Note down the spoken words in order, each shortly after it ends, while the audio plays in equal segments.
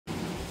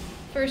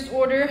First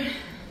order,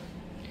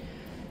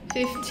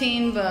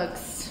 15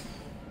 bucks.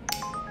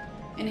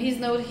 And his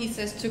note, he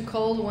says too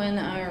cold when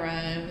I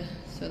arrive.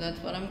 So that's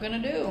what I'm gonna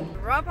do.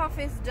 Drop off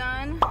is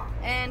done,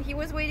 and he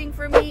was waiting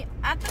for me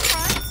at the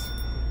front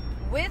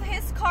with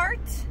his cart,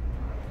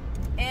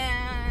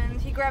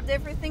 and he grabbed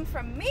everything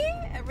from me.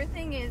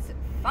 Everything is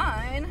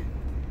fine,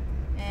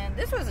 and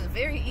this was a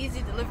very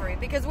easy delivery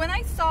because when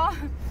I saw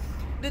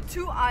the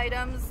 2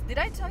 items, did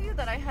I tell you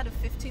that I had a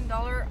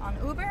 $15 on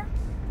Uber?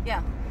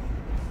 Yeah.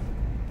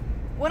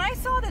 When I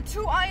saw the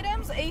 2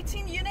 items,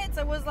 18 units,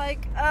 I was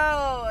like,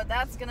 oh,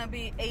 that's gonna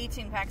be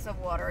 18 packs of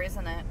water,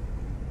 isn't it?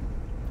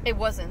 It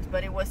wasn't,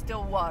 but it was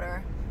still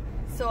water.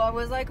 So I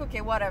was like,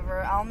 okay,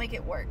 whatever, I'll make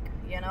it work,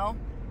 you know?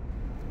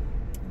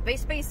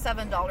 Base pay is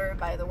 $7,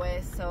 by the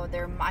way, so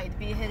there might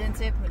be a hidden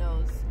tip, who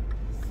knows?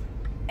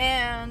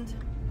 And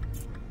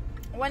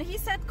when he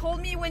said, call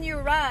me when you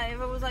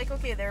arrive, I was like,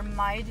 okay, there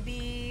might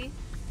be,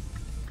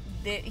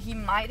 he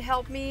might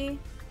help me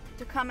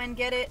to come and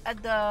get it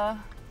at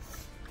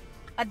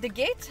the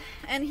gate,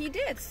 and he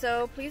did,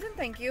 so please and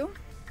thank you.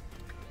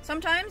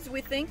 Sometimes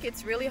we think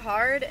it's really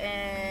hard,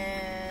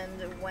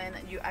 and when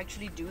you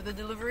actually do the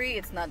delivery,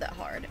 it's not that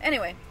hard.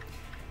 Anyway,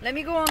 let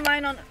me go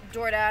online on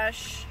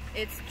DoorDash.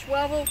 It's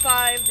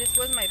 12:05. This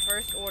was my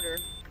first order.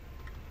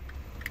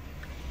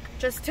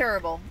 Just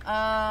terrible.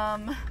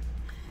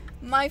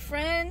 My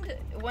friend,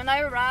 when I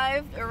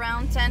arrived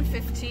around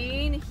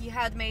 10:15, he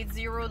had made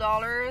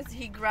 $0.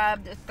 He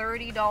grabbed a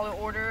 $30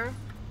 order.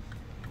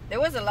 There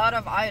was a lot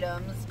of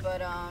items,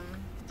 but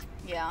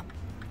yeah.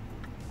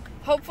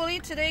 Hopefully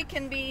today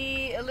can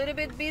be a little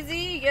bit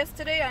busy.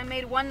 Yesterday I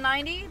made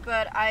 $190,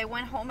 but I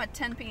went home at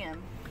 10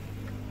 p.m.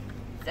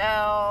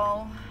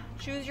 So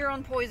choose your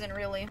own poison,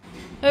 really.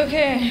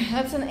 Okay,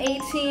 that's an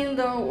 $18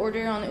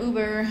 order on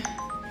Uber.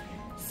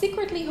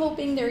 Secretly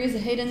hoping there is a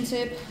hidden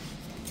tip.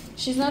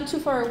 She's not too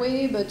far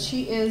away, but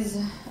she is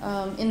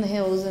in the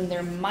hills, and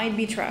there might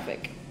be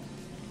traffic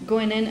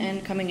going in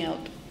and coming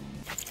out.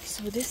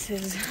 So this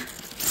is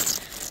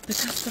the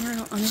customer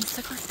on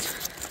Instacart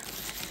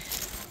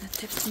that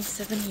tipped me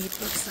 78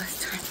 bucks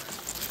last time.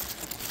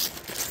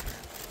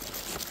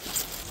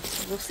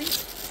 So we'll see.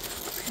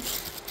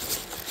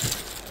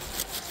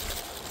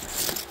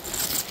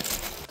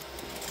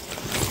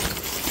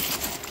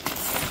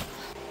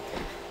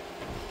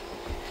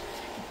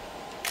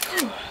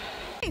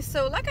 Okay.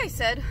 So like I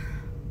said,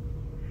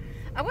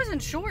 I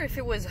wasn't sure if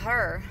it was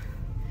her.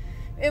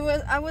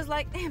 I was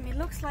like, damn, it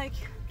looks like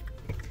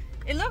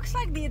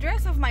the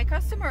address of my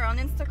customer on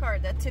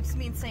Instacart that tips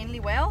me insanely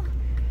well.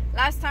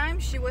 Last time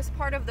she was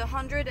part of the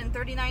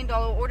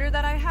 $139 order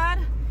that I had,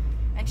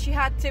 and she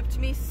had tipped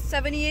me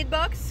 78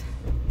 bucks,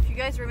 if you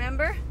guys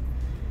remember.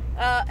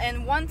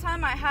 And one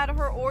time I had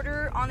her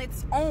order on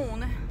its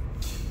own,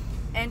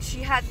 and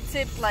she had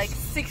tipped like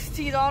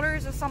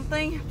 $60 or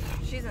something.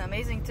 She's an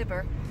amazing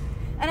tipper.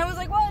 And I was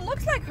like, well, it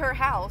looks like her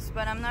house,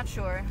 but I'm not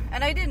sure.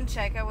 And I didn't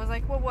check. I was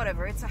like, well,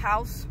 whatever, it's a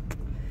house.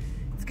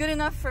 It's good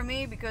enough for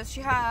me because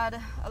she had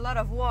a lot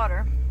of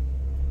water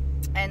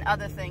and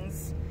other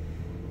things.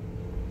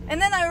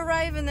 And then I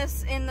arrive in the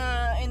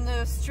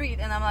street,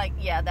 and I'm like,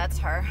 yeah, that's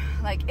her.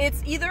 Like,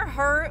 it's either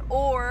her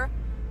or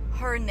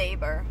her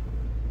neighbor,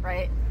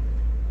 right?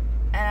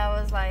 And I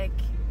was like,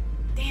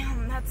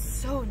 damn, that's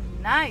so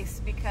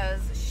nice,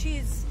 because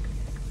she's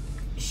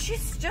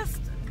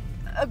just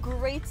a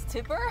great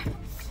tipper,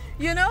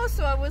 you know?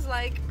 So I was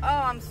like, oh,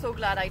 I'm so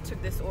glad I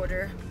took this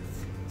order.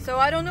 So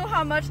I don't know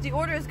how much the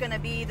order is gonna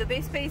be. The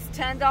base pay is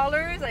 $10.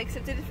 I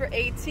accepted it for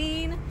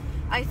 $18.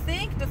 I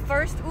think the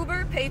first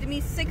Uber paid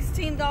me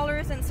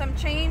 $16 and some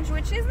change,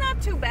 which is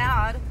not too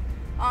bad,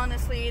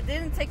 honestly. It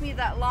didn't take me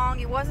that long.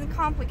 It wasn't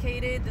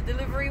complicated. The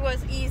delivery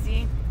was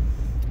easy.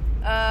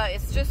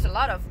 It's just a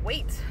lot of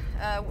weight.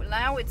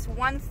 Now it's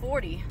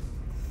 140.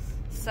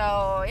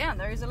 So yeah,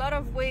 there's a lot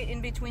of weight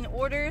in between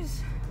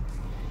orders.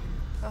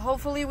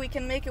 Hopefully we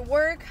can make it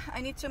work.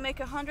 I need to make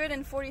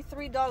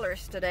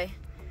 $143 today.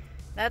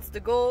 That's the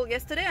goal.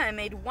 Yesterday I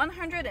made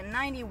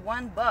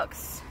 191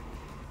 bucks.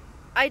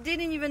 I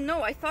didn't even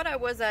know. I thought I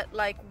was at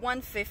like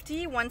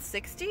 150,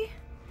 160.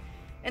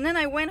 And then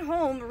I went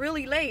home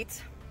really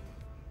late,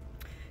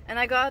 and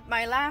I got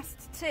my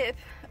last tip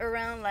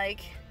around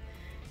like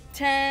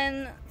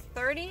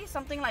 10:30,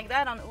 something like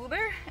that, on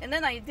Uber. And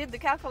then I did the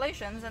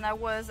calculations, and I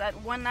was at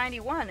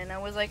 191, and I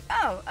was like,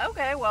 oh,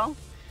 okay, well,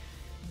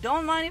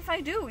 don't mind if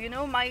I do. You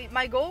know,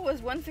 my goal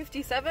was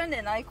 157,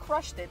 and I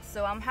crushed it,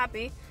 so I'm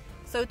happy.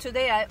 So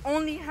today I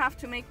only have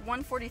to make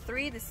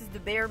 143. This is the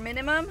bare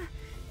minimum.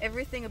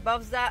 Everything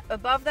above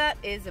that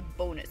is a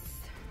bonus.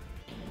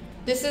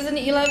 This is an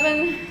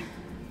 11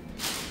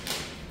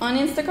 on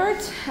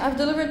Instacart. I've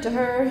delivered to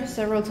her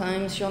several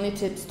times. She only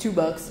tips $2,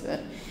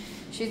 but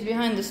she's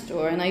behind the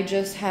store, and I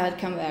just had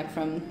come back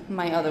from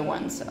my other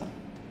one, so.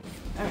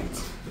 All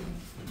right.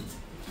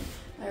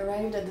 I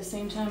arrived at the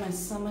same time as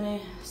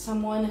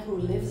someone who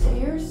lives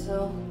here,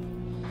 so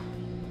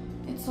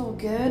it's all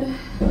good.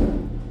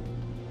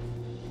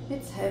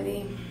 It's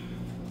heavy.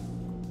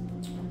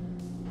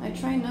 I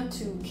try not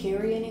to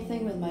carry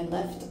anything with my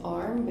left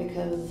arm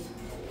because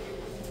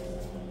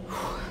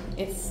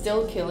It's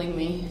still killing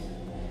me.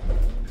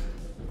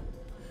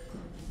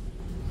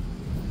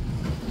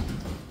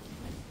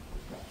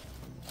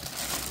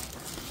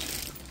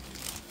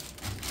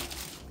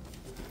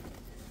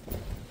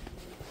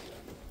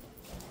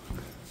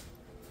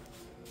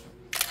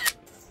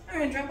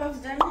 Alright, drop-off's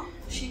done.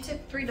 She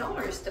tipped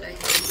 $3 today.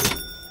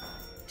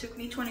 Took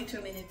me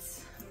 22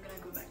 minutes. I'm gonna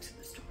go back to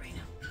the store right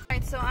now.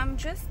 Alright, so I'm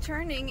just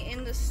turning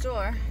in the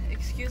store.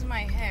 Excuse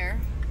my hair.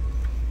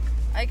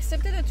 I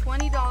accepted a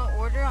 $20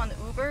 order on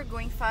Uber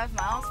going 5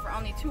 miles for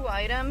only 2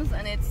 items,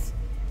 and it's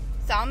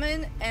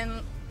salmon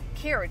and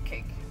carrot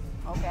cake.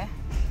 Okay.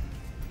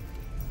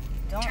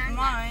 Don't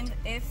mind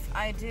if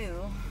I do.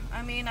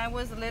 I mean, I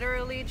was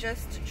literally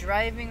just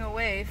driving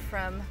away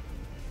from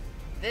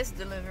this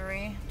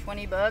delivery.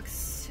 20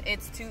 bucks.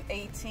 It's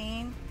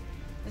 2:18.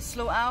 The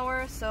slow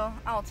hour, so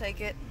I'll take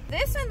it.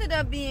 This ended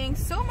up being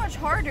so much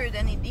harder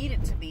than it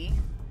needed to be,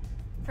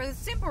 for the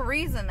simple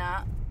reason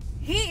that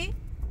he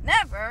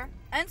never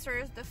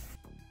answers the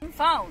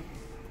phone.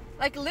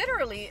 Like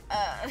literally,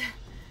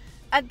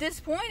 at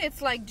this point,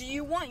 it's like, do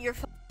you want your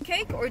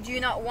cake or do you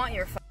not want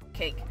your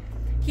cake?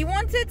 He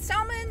wanted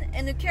salmon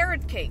and a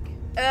carrot cake,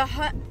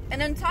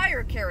 an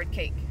entire carrot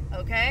cake,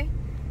 okay?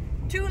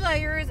 2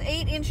 layers,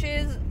 8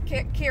 inches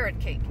carrot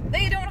cake.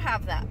 They don't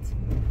have that.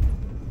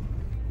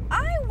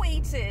 I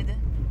waited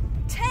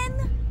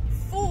 10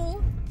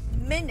 full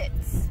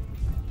minutes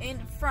in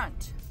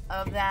front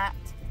of that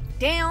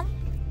damn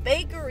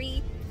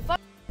bakery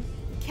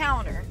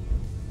counter.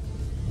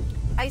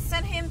 I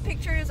sent him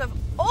pictures of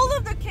all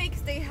of the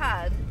cakes they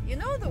had. You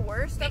know, the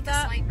worst of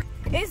that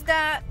is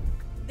that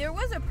there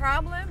was a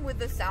problem with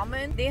the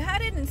salmon. They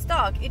had it in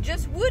stock. It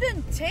just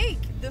wouldn't take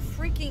the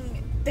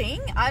freaking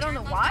thing. I don't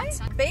know why.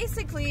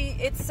 Basically,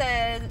 it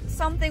said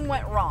something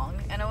went wrong,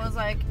 and I was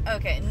like,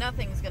 okay,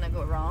 nothing's gonna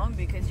go wrong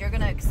because you're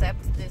gonna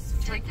accept this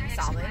freaking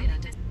salmon.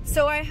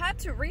 So I had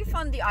to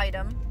refund the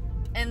item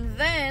and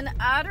then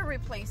add a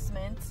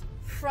replacement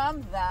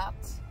from that,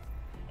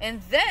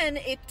 and then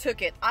it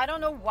took it. I don't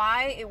know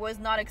why it was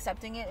not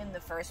accepting it in the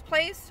first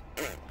place,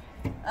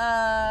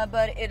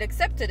 but it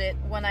accepted it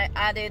when I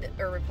added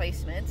a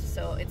replacement,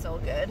 so it's all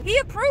good. He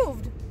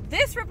approved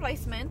this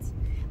replacement.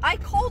 I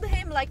called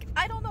him like,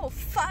 I don't know,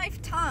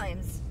 5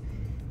 times.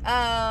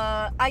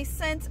 I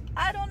sent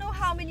I don't know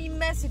how many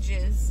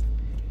messages.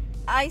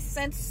 I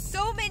sent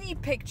so many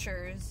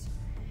pictures.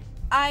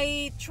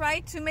 I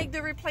tried to make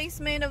the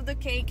replacement of the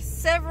cake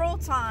several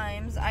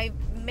times. I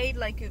made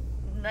like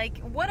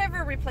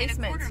whatever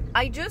replacement.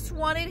 I just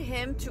wanted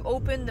him to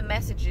open the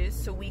messages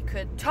so we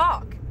could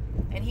talk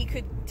and he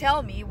could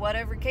tell me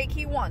whatever cake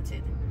he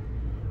wanted.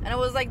 And I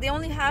was like, they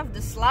only have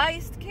the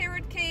sliced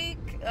carrot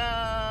cake.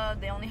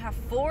 They only have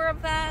 4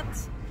 of that.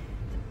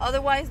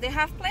 Otherwise, they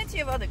have plenty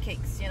of other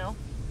cakes, you know.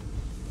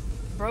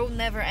 Bro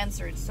never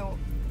answered. So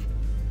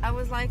I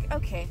was like,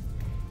 okay.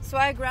 So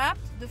I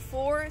grabbed the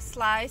 4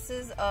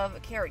 slices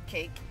of carrot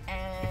cake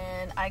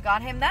and I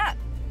got him that.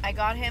 I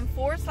got him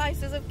 4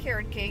 slices of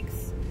carrot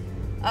cakes.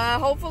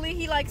 Hopefully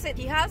he likes it.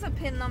 He has a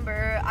PIN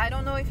number. I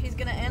don't know if he's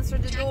gonna answer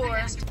the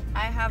door.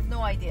 I have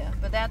no idea,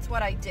 but that's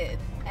what I did.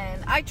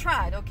 And I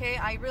tried, okay?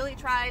 I really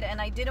tried, and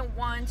I didn't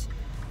want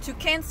to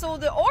cancel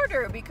the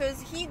order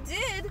because he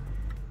did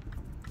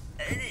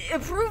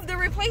approve the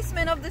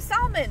replacement of the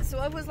salmon. So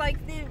I was like,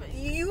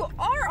 you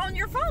are on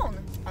your phone.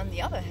 On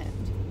the other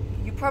hand,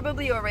 you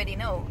probably already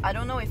know. I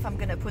don't know if I'm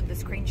gonna put the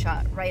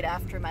screenshot right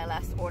after my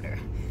last order,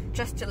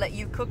 just to let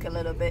you cook a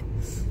little bit.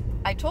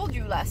 I told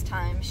you last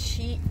time,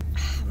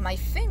 my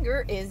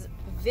finger is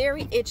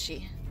very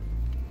itchy.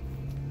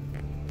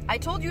 I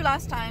told you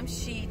last time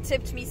she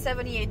tipped me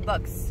 78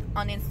 bucks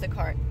on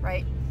Instacart,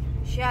 right?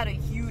 She had a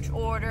huge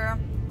order.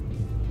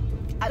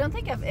 I don't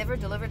think I've ever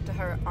delivered to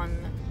her on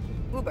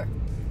Uber.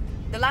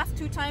 The last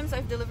 2 times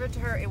I've delivered to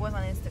her, it was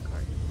on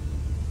Instacart.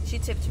 She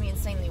tipped me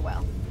insanely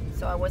well.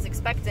 So I was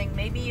expecting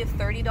maybe a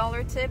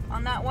 $30 tip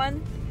on that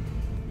one.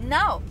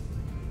 No,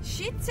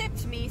 she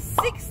tipped me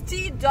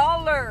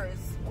 $60.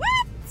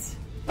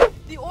 What?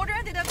 The order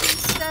ended up being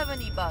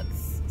 70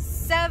 bucks.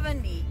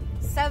 70.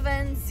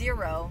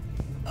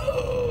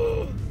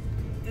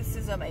 This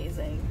is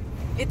amazing.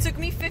 It took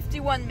me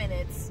 51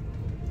 minutes.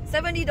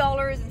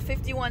 $70 in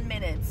 51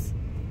 minutes.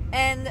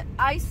 And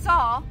I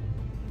saw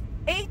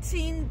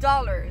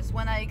 $18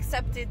 when I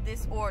accepted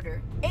this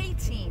order.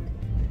 18.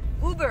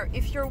 Uber,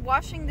 if you're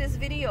watching this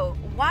video,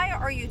 why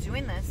are you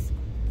doing this?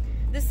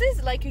 This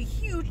is like a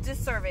huge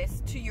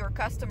disservice to your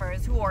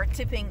customers who are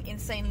tipping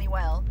insanely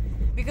well,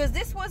 because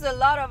this was a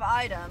lot of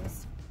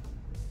items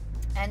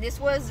and this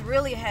was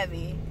really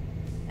heavy.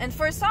 And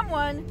for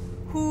someone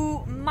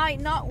who might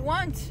not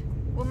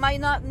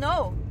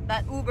know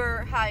that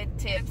Uber had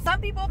tips, some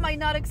people might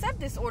not accept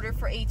this order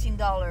for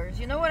 $18.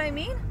 You know what I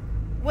mean?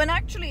 When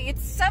actually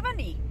it's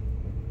 70.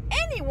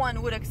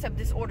 Anyone would accept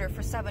this order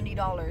for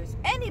 $70.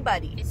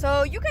 Anybody.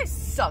 So you guys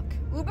suck.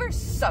 Uber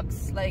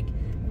sucks. Like,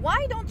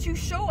 why don't you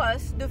show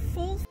us the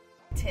full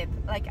tip?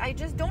 Like, I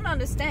just don't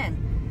understand.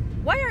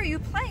 Why are you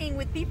playing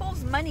with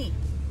people's money?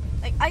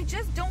 Like, I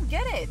just don't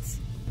get it.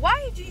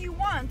 Why do you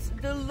want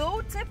the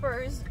low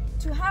tippers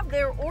to have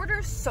their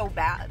orders so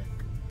bad?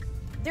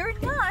 They're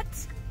not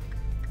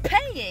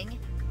paying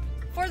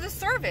for the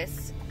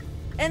service,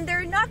 and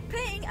they're not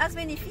paying as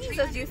many fees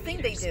as you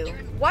think they do.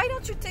 Why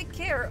don't you take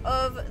care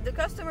of the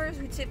customers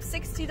who tip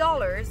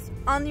 $60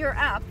 on your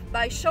app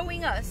by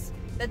showing us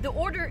that the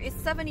order is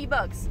 70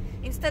 bucks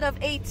instead of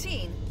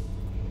 18?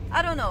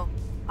 I don't know.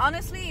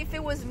 Honestly, if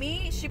it was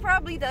me, she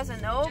probably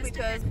doesn't know,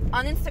 because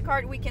on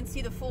Instacart we can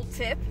see the full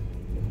tip.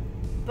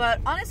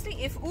 But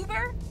honestly, if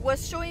Uber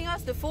was showing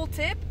us the full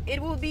tip,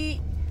 it would be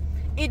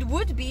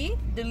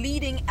the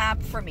leading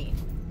app for me.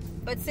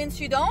 But since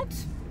you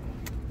don't,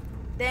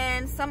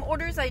 then some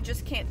orders I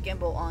just can't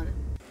gamble on.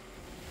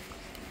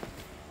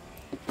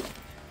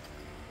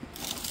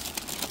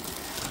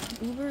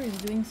 Uber is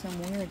doing some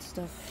weird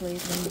stuff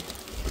lately.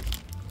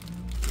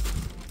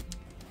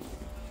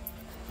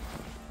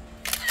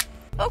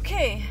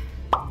 Okay,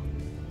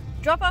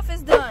 drop off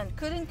is done.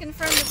 Couldn't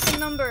confirm the PIN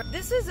number.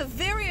 This is a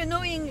very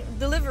annoying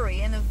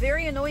delivery and a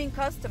very annoying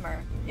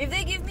customer. If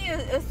they give me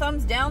a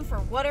thumbs down for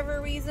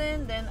whatever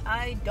reason, then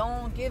I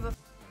don't give a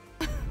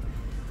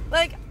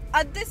like,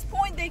 at this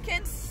point they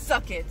can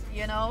suck it,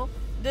 you know.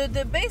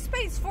 The base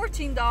pay is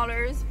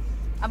 $14.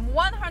 I'm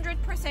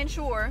 100%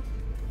 sure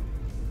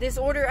this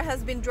order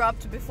has been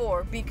dropped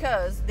before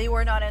because they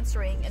were not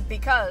answering and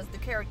because the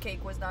carrot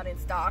cake was not in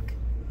stock.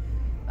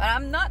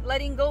 I'm not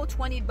letting go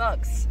 20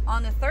 bucks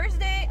on a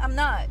Thursday. I'm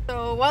not.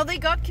 So while they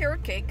got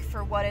carrot cake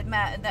for what it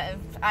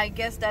I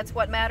guess that's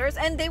what matters.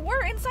 And they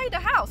were inside the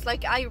house.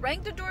 Like, I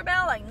rang the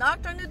doorbell, I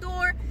knocked on the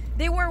door.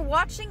 They were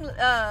watching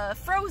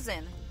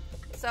Frozen.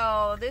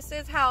 So this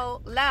is how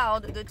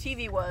loud the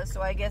TV was.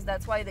 So I guess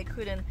that's why they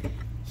couldn't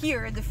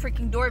hear the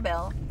freaking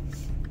doorbell.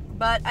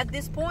 But at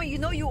this point, you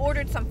know, you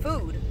ordered some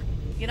food.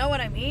 You know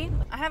what I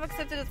mean? I have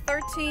accepted a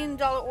 $13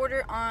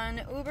 order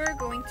on Uber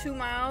going 2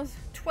 miles.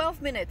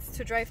 12 minutes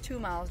to drive 2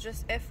 miles,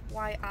 just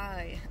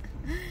FYI.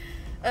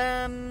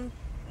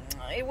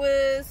 It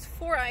was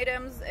 4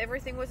 items.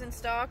 Everything was in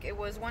stock. It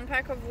was 1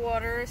 pack of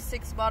water,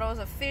 6 bottles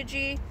of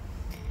Fiji,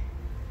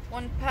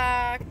 1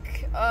 pack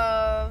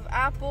of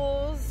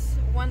apples,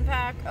 1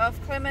 pack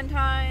of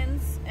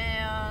clementines,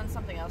 and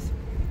something else.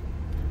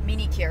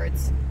 Mini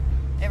carrots.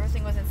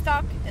 Everything was in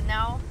stock, and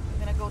now I'm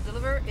gonna go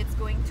deliver. It's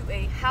going to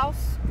a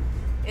house.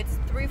 It's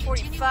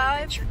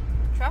 3:45.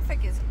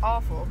 Traffic is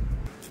awful.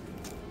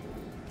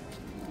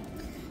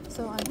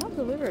 So I have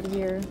delivered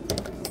here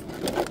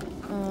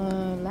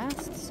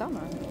last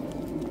summer.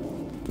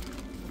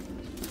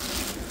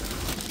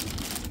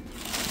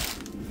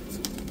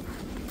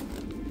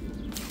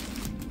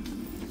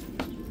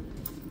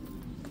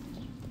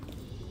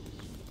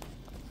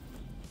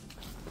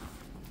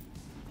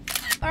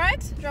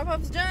 Alright,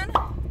 drop-off's done.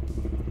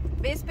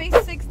 Base pay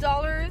 $6.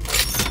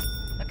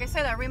 Like I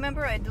said, I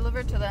remember I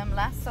delivered to them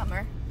last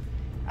summer.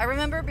 I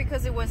remember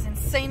because it was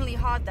insanely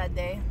hot that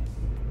day.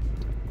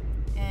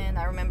 And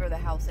I remember the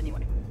house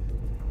anyway.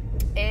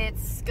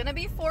 It's gonna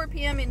be 4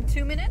 p.m. in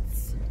 2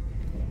 minutes.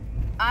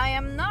 I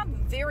am not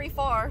very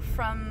far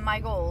from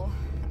my goal.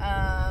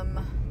 I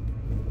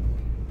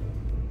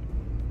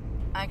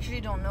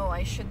actually don't know.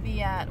 I should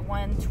be at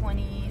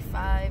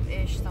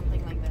 125-ish,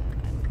 something like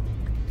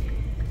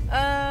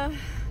that.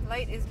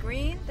 Light is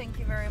green. Thank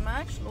you very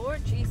much,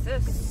 Lord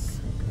Jesus.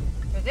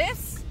 For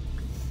this,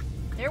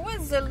 there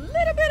was a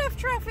little bit of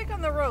traffic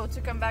on the road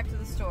to come back to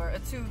the store,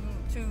 to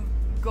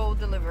go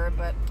deliver,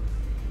 but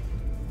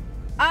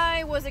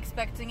I was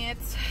expecting it.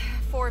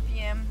 4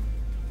 p.m.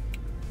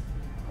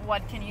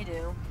 What can you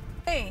do?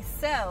 Hey,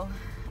 so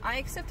I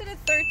accepted a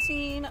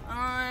 13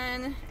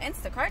 on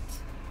Instacart,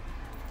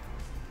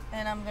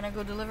 and I'm gonna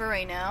go deliver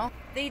right now.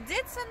 They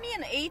did send me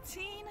an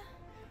 18,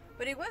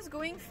 but it was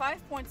going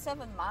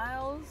 5.7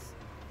 miles.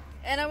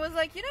 And I was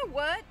like, you know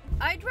what?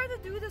 I'd rather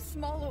do the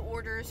smaller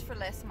orders for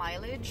less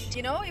mileage.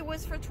 You know, it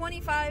was for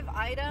 25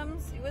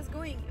 items. It was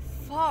going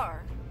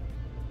far.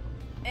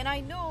 And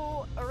I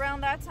know around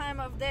that time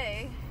of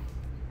day,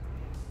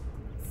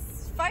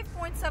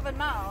 5.7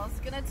 miles is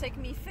gonna take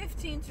me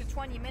 15 to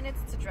 20 minutes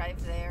to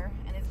drive there.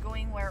 And it's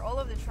going where all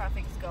of the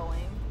traffic is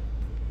going.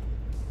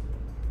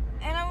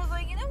 And I was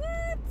like, you know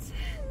what?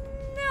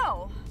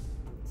 No.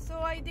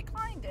 So I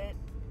declined it.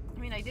 I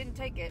mean, I didn't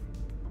take it.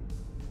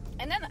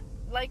 And then,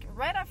 like,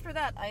 right after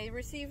that, I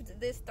received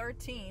this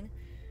 13.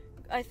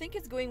 I think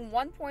it's going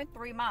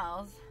 1.3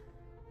 miles.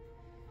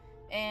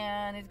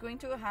 And it's going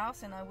to a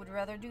house, and I would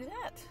rather do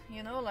that.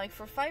 You know, like,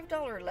 for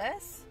 $5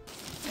 less.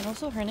 And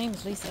also, her name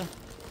is Lisa.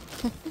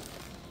 So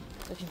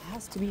she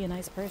has to be a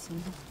nice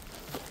person.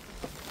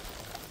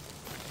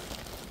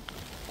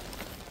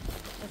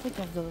 I think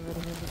I've delivered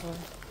her before.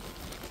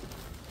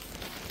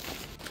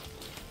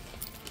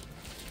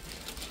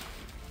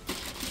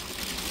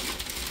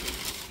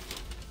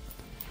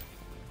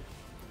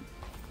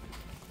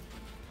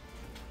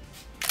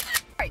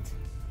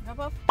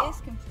 Drop-off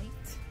is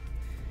complete.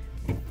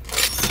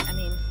 I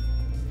mean,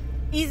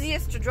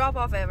 easiest to drop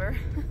off ever.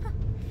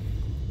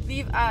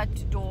 Leave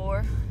at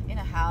door, in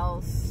a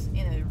house,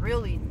 in a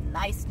really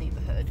nice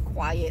neighborhood,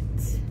 quiet.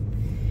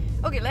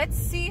 Okay, let's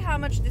see how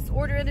much this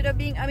order ended up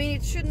being. I mean,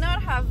 it should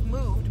not have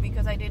moved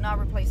because I did not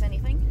replace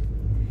anything.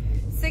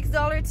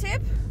 $6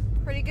 tip,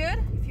 pretty good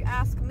if you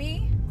ask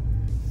me.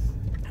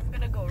 I'm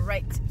gonna go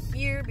right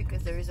here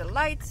because there is a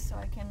light so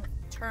I can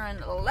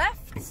turn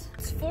left.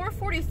 It's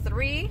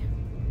 4:43.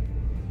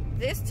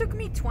 This took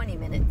me 20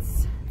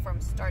 minutes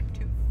from start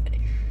to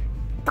finish,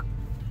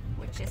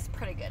 which is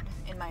pretty good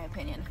in my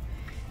opinion.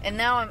 And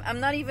now I'm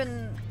not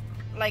even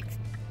like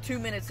 2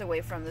 minutes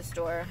away from the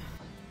store.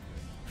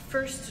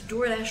 First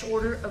DoorDash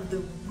order of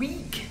the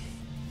week.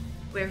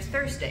 Where's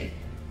Thursday?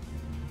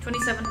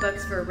 27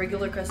 bucks for a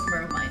regular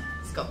customer of mine.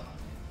 Let's go.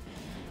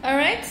 All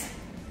right,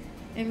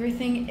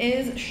 everything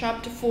is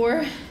shopped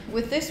for.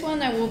 With this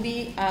one, I will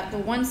be at the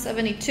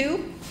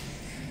 172,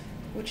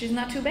 which is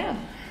not too bad.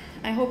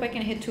 I hope I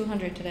can hit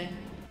 200 today.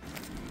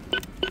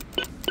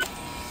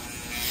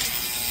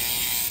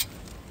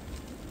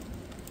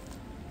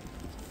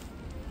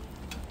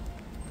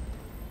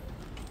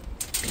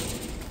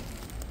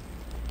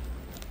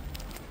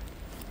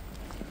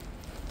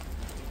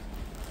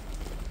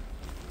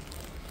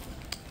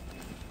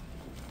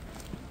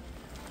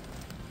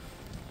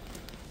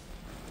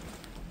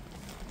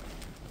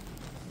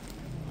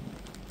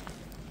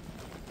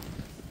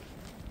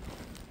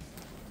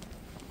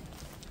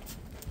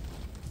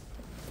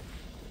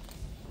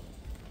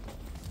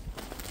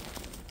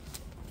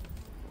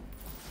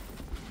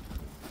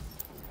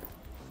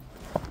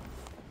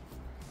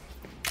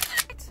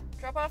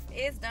 Drop off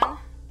is done.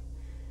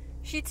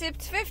 She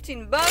tipped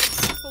 15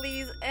 bucks,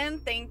 please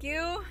and thank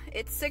you.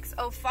 It's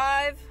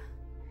 6:05.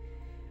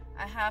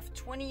 I have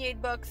 28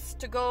 bucks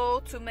to go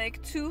to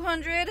make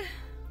 200.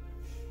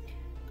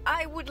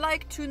 I would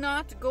like to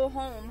not go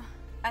home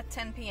at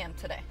 10 p.m.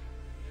 today.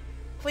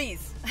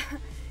 Please.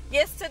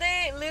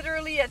 Yesterday,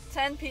 literally at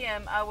 10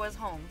 p.m. I was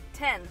home.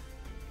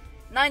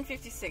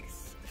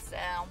 9:56.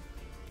 So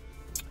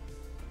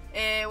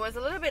it was a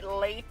little bit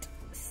late.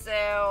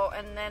 So,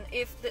 and then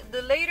if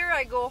the later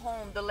I go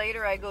home, the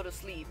later I go to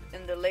sleep,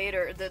 and the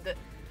later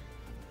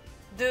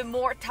the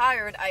more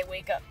tired I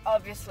wake up,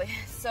 obviously.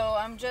 So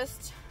I'm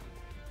just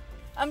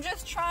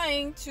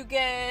trying to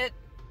get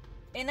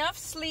enough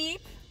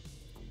sleep,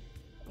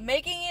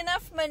 making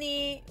enough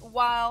money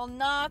while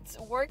not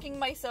working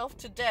myself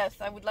to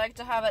death. I would like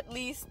to have at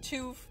least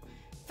 2,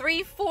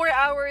 3, 4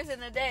 hours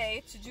in a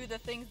day to do the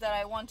things that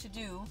I want to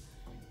do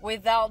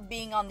without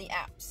being on the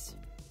apps.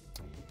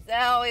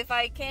 So if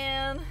I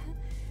can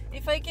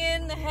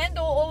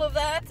handle all of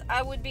that,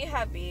 I would be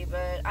happy.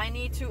 But I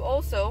need to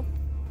also,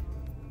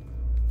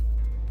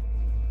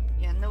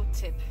 yeah, no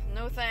tip,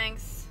 no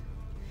thanks.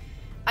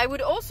 I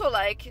would also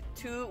like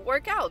to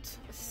work out,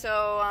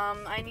 so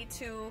I need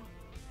to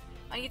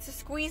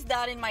squeeze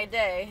that in my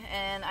day,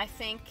 and I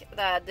think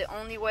that the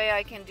only way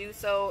I can do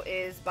so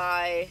is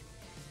by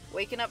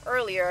waking up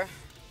earlier,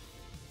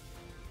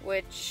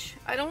 which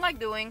I don't like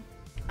doing.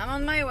 I'm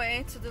on my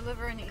way to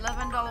deliver an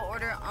 $11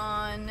 order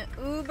on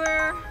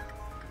Uber,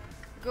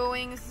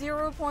 going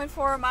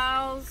 0.4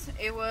 miles.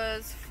 It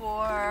was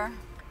for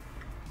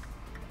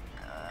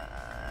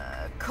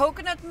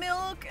coconut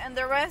milk, and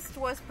the rest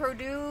was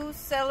produce,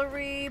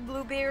 celery,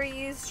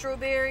 blueberries,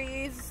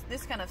 strawberries,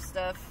 this kind of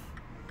stuff.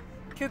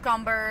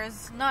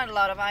 Cucumbers, not a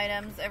lot of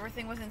items.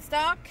 Everything was in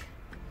stock.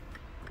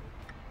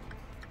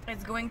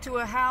 It's going to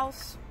a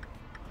house.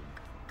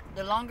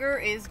 The longer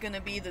is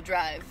gonna be the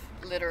drive,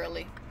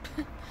 literally.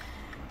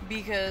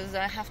 Because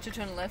I have to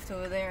turn left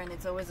over there and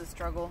it's always a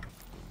struggle.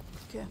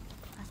 Okay,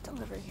 I've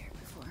delivered here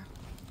before.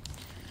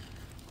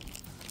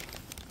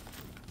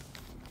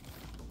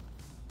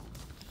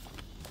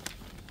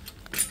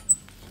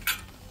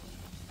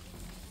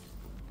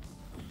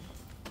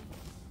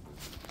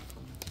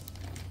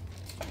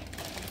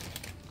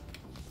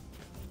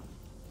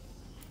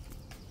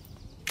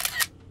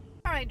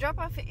 Alright, drop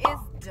off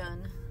is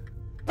done.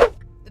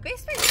 The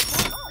base pay is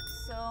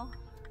 $4, so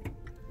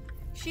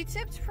she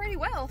tipped pretty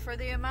well for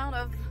the amount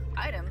of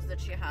items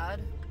that she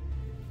had.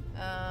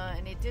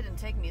 And it didn't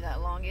take me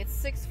that long. It's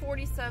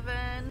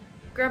 6:47.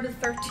 Grabbed a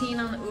 13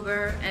 on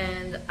Uber,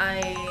 and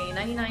I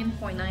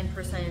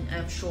 99.9%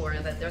 am sure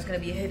that there's gonna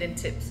be a hidden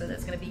tip, so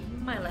that's gonna be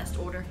my last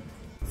order.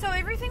 So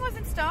everything was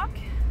in stock,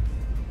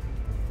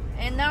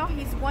 and now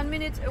he's 1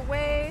 minute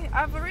away.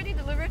 I've already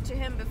delivered to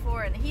him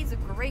before, and he's a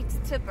great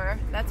tipper.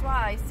 That's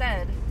why I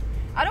said,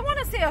 I don't want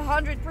to say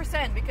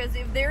 100%, because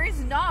if there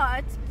is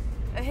not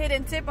a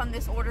hidden tip on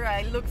this order,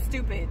 I look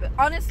stupid. But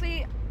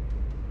honestly,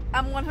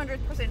 I'm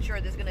 100%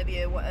 sure there's gonna be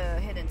a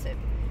hidden tip.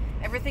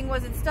 Everything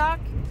was in stock.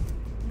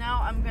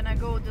 Now I'm gonna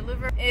go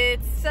deliver.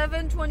 It's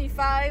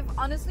 7:25.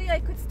 Honestly, I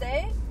could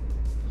stay,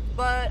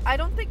 but I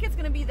don't think it's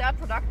gonna be that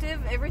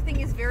productive.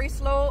 Everything is very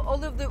slow.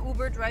 All of the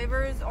Uber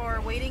drivers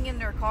are waiting in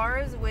their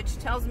cars, which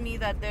tells me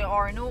that there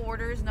are no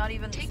orders, not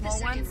even the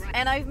small ones. Right.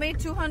 And I've made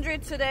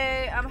 200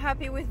 today. I'm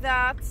happy with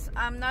that.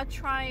 I'm not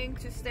trying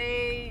to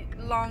stay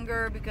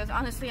longer because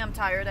honestly I'm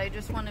tired. I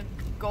just want to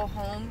go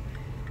home.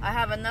 I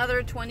have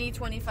another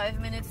 20-25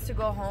 minutes to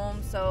go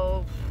home,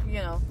 so you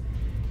know,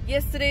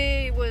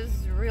 yesterday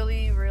was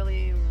really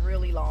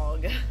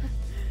long.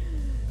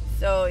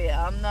 So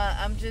yeah,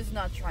 I'm just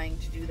not trying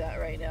to do that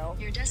right now.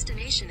 Your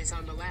destination is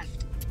on the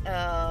left.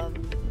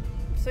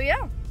 So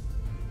yeah,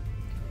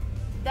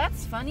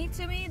 that's funny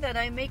to me that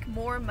I make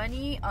more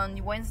money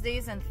on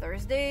Wednesdays and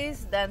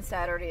Thursdays than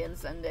Saturday and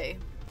Sunday.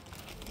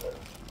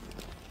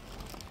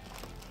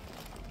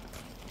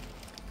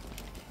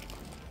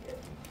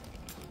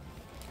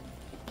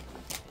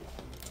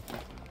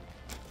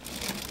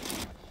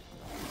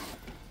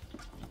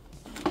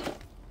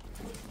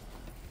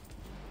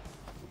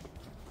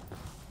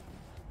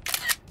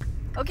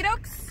 Okie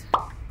dokes.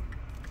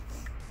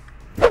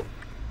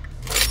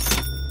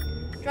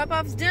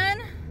 Drop-off's done.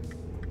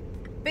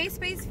 Base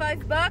pays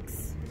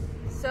 $5.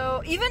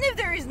 So even if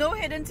there is no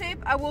hidden tip,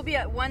 I will be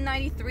at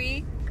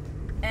 $193,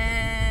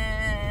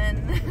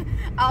 and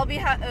I'll be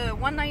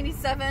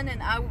 $197,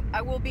 and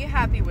I will be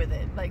happy with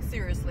it. Like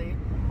seriously,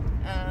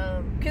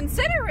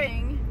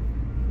 considering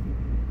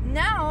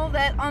now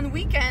that on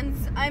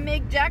weekends I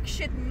make jack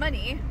shit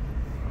money.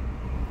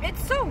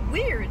 It's so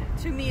weird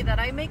to me that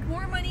I make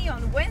more money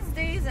on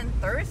Wednesdays and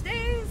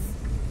Thursdays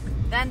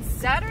than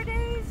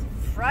Saturdays,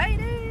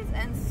 Fridays,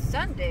 and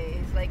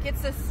Sundays. Like,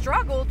 it's a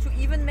struggle to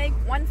even make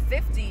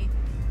 $150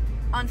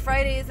 on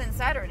Fridays and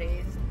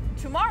Saturdays.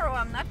 Tomorrow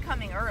I'm not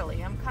coming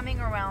early. I'm coming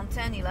around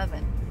 10,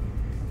 11.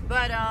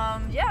 But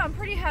yeah, I'm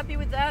pretty happy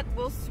with that.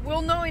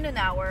 We'll know in an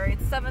hour.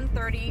 It's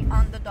 7:30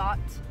 on the dot.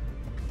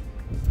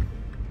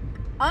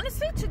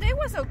 Honestly, today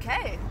was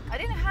okay. I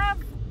didn't have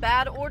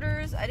bad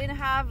orders. I didn't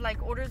have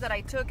like orders that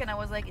I took and I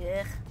was like,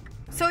 ugh.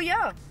 So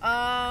yeah,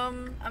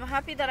 I'm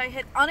happy that I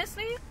hit.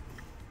 Honestly,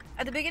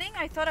 at the beginning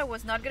I thought I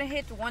was not gonna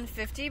hit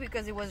 150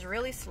 because it was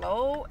really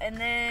slow, and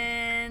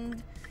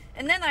then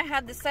I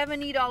had the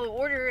 $70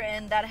 order,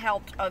 and that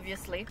helped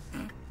obviously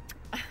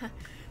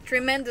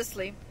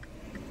tremendously.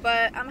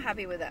 But I'm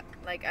happy with that.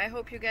 Like, I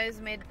hope you guys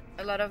made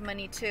a lot of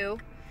money too.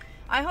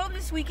 I hope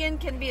this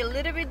weekend can be a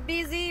little bit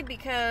busy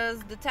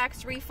because the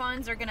tax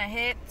refunds are gonna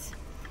hit.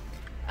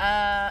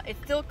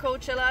 It's still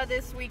Coachella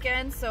this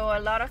weekend, so a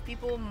lot of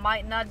people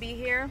might not be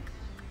here.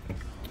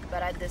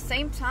 But at the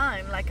same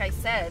time, like I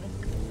said,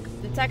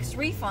 the tax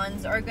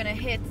refunds are gonna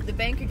hit the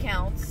bank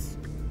accounts,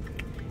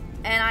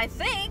 and I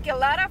think a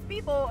lot of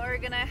people are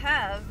gonna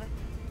have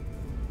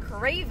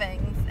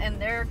cravings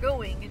and they're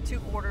going to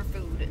order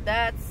food.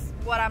 That's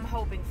what I'm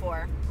hoping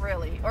for,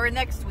 really. Or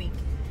next week.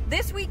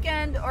 This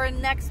weekend or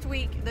next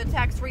week, the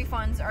tax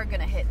refunds are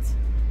gonna hit,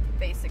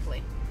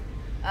 basically.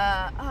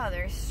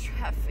 There's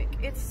traffic.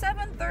 It's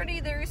 7:30,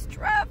 there's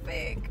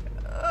traffic.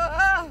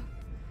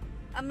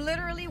 I'm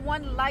literally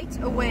one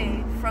light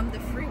away from the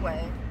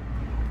freeway.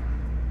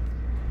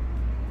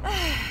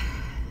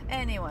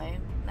 Anyway,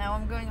 now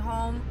I'm going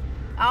home.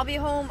 I'll be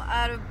home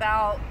at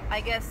about,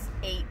 I guess,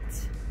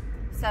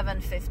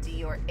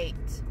 7:50 or 8.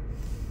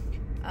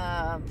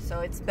 So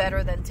it's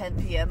better than 10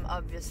 p.m.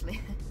 obviously.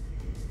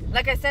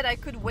 Like I said, I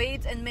could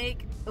wait and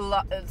make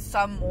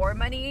some more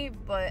money,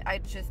 but I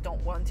just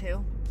don't want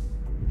to.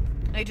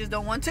 I just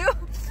don't want to.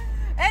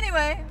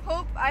 Anyway,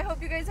 I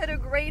hope you guys had a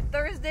great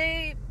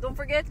Thursday. Don't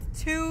forget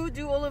to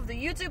do all of the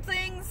YouTube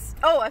things.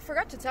 Oh, I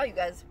forgot to tell you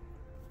guys.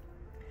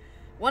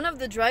 One of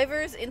the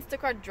drivers,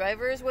 Instacart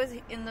drivers, was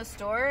in the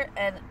store,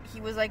 and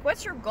he was like,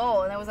 "What's your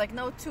goal?" And I was like,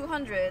 "No,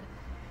 200."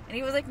 And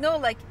he was like, "No,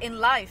 like in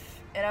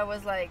life." And I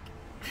was like,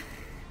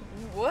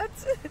 "What?"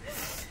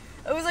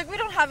 I was like, "We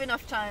don't have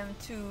enough time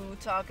to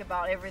talk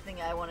about everything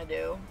I want to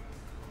do."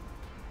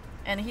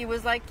 And he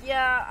was like,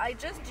 "Yeah, I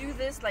just do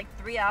this like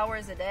 3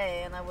 hours a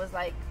day." And I was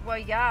like, "Well,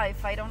 yeah,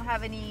 if I don't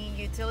have any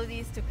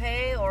utilities to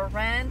pay or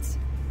rent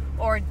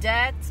or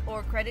debt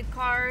or credit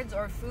cards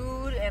or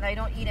food, and I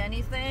don't eat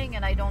anything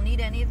and I don't need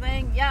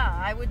anything, yeah,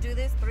 I would do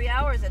this 3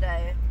 hours a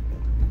day.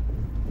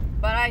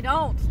 But I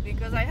don't,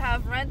 because I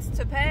have rent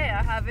to pay.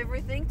 I have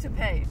everything to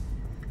pay."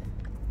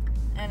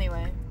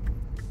 Anyway,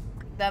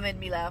 that made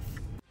me laugh.